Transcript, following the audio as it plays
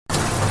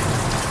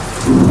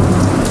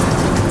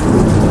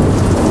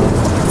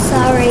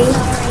Sorry.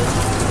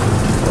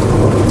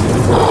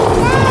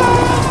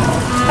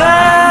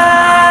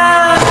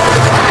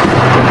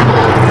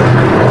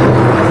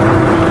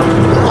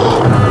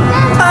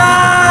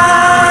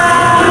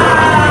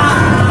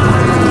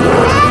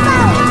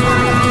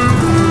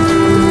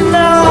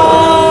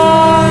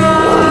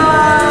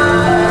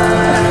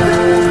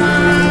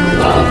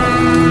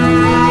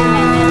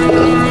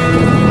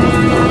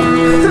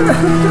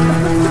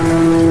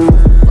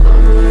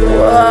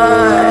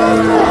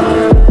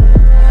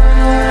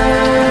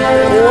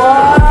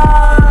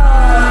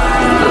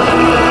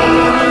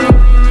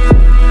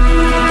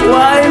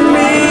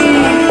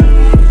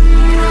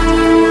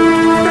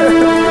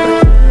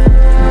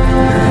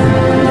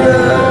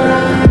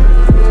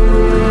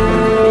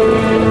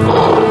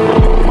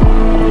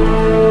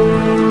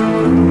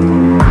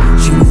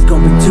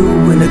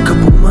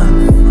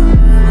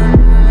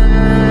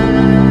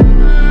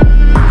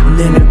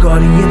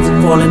 Guardians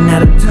are falling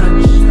out of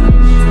touch.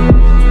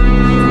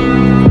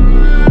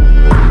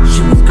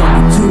 She was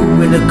going to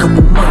in a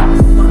couple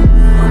months.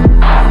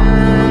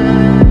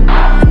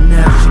 And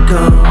now she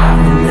gone,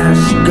 and now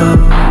she gone,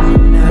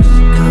 and now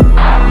she gone,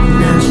 and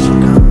now she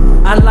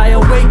gone. I lie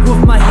awake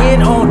with my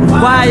head on,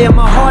 why and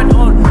my heart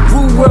on.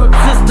 Cruel world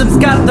systems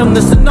got them,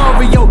 the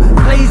scenario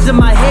plays in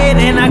my head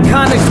and I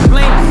can't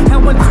explain how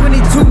in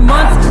 22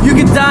 months you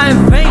can die in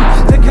vain.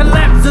 The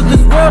collapse of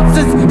this world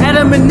since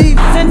Adam and Eve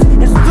sinned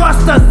has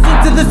thrust us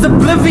into this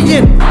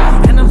oblivion.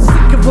 And I'm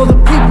sick of all the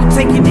people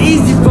taking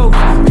easy votes,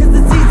 cause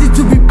it's easy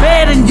to be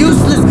bad and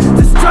useless.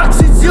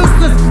 Destruction's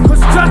useless,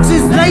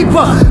 construction's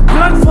labor.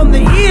 Blood from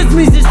the ears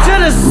means it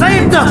should have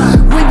saved her.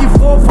 When you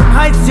fall from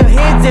heights, your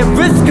head's at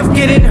risk of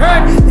getting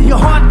hurt. Then your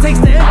heart takes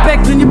the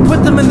impact when you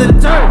put them in the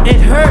dirt. It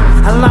hurt,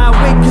 I lie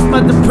awake cause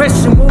my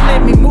depression won't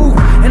let me move.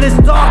 And it's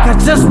dark, I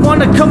just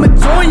wanna come and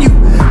join you.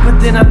 But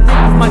then I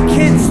think of my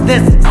kids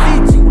that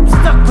succeed you. I'm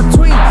stuck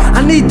between,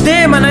 I need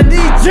them and I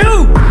need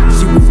you.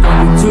 She was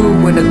going to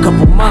in a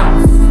couple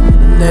months,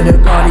 and then her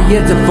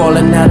guardians are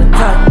falling out of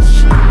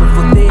touch.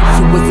 Before then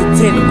she was a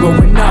 10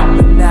 growing up,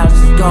 and now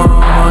she's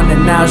gone,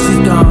 and now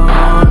she's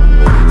gone.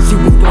 She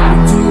was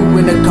going to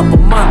in a couple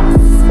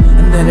months,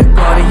 and then her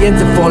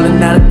guardians are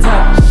falling out of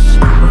touch.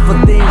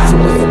 Before then she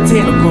was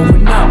a 10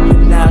 growing up,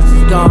 and now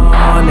she's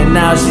gone, and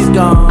now she's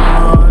gone.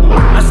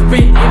 I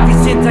spent every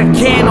cent I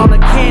can on a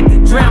can to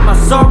drown my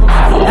sorrows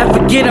and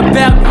forget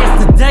about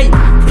yesterday.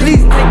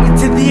 Please take me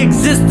to the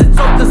existence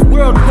of this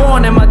world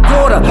gone, and my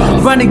daughter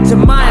running to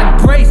my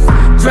embrace,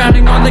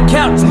 drowning on the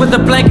couch with a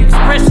blank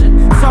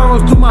expression.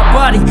 Sorrows through my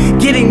body,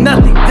 getting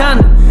nothing done.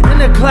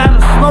 In a cloud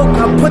of smoke,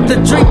 I put the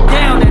drink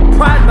down and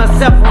pride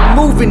myself on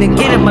moving and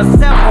getting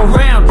myself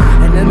around.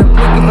 And in the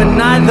blink of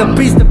an eye, the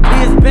beast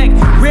appears back,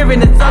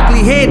 rearing its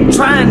ugly head,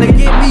 trying to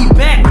get me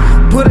back.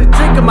 Put a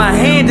drink in my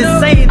hand and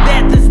saying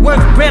that this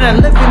works better.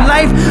 Living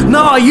life,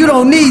 no, you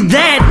don't need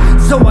that.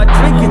 So I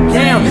drink it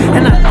down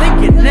and I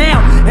think it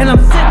now, and I'm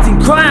sitting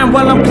crying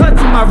while I'm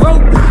clutching my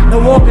rope. No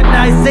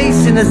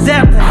organization is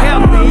out to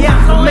help me out,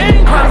 so make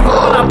me profit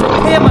while I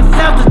prepare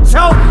myself to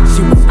choke.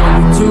 She was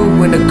going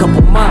to in a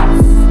couple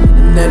months,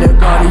 and then her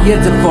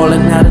guardians are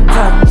falling out of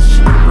touch.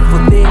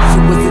 Before then she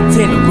was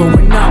a 10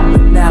 growing up,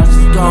 and now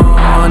she's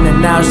gone,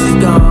 and now she's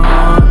gone.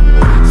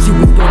 She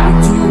was going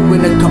to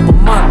in a couple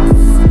months,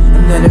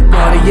 and then her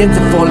guardians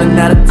are falling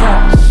out of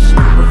touch.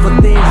 Before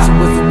then she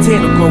was a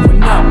 10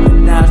 growing up,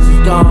 and now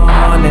she's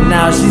gone, and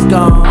now she's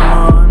gone.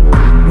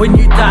 When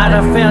you died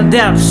I found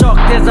out,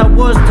 shocked as I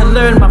was to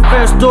learn my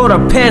first daughter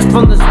passed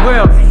from this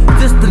world.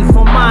 Distant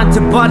from mind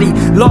to body,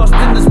 lost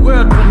in this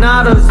world.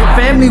 Tornadoes and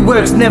family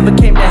works never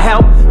came to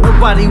help.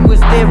 Nobody was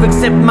there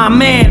except my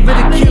man,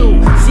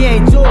 ridiculed. She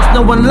ain't yours,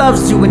 no one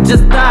loves you, and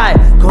just died.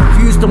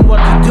 Confused on what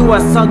to do, I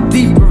sunk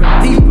deeper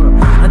and deeper,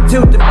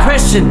 until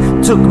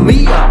depression took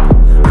me up.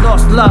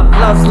 Lost love,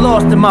 love's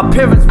lost, and my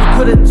parents, we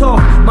couldn't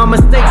talk. My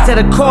mistakes had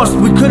a cost,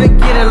 we couldn't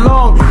get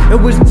along. It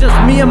was just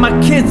me and my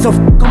kids, so f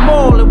them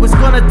all. It was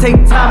gonna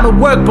take time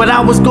and work, but I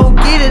was gonna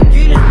get it.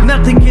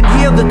 Nothing can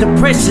heal the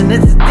depression,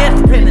 it's a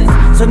death penance.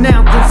 So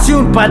now I'm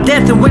consumed by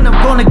death, and when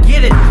I'm gonna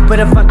get it. But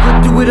if I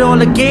could do it all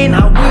again,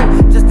 I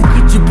would, just to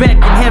get you back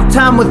and have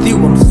time with you.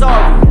 I'm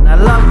sorry, and I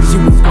love you. She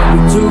was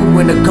going to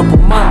in a couple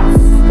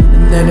months,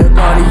 and then her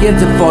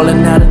guardians are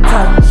falling out of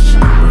touch.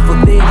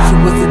 Before then she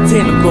was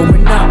a 10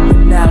 growing up,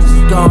 and now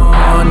she's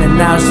gone, and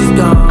now she's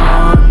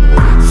gone.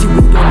 She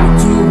was going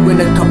to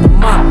in a couple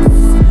months,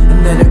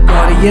 and then her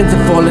guardians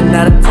are falling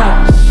out of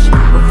touch.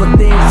 Before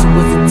then she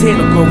was a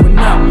 10 growing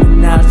up,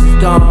 and now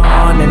she's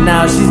gone, and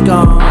now she's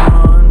gone.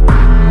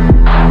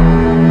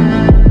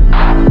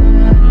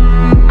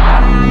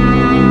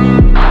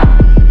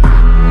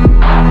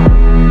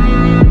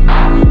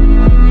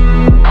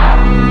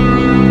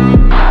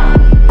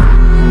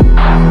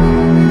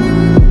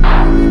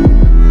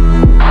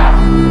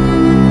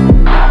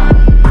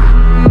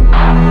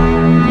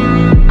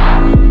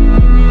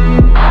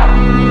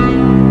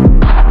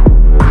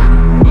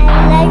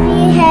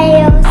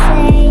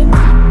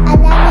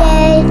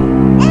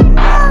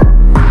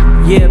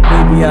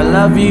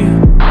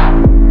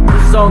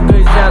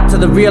 to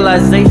the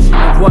realization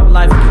of what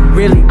life can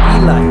really be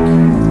like.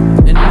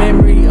 In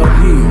memory of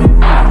you.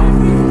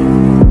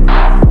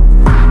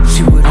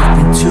 She would have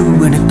been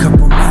 2 in a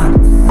couple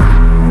months.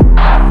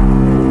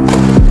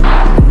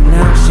 And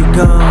now she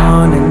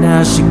gone, and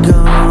now she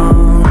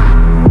gone.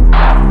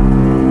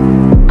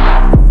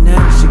 And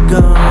now she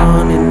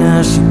gone, and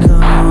now she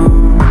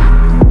gone.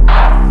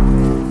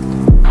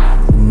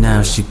 And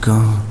now she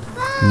gone,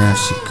 now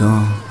she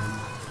gone.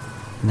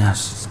 Now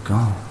she's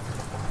gone.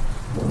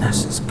 Now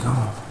she's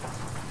gone.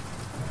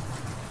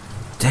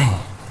 Damn.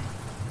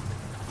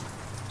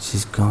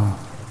 She's gone.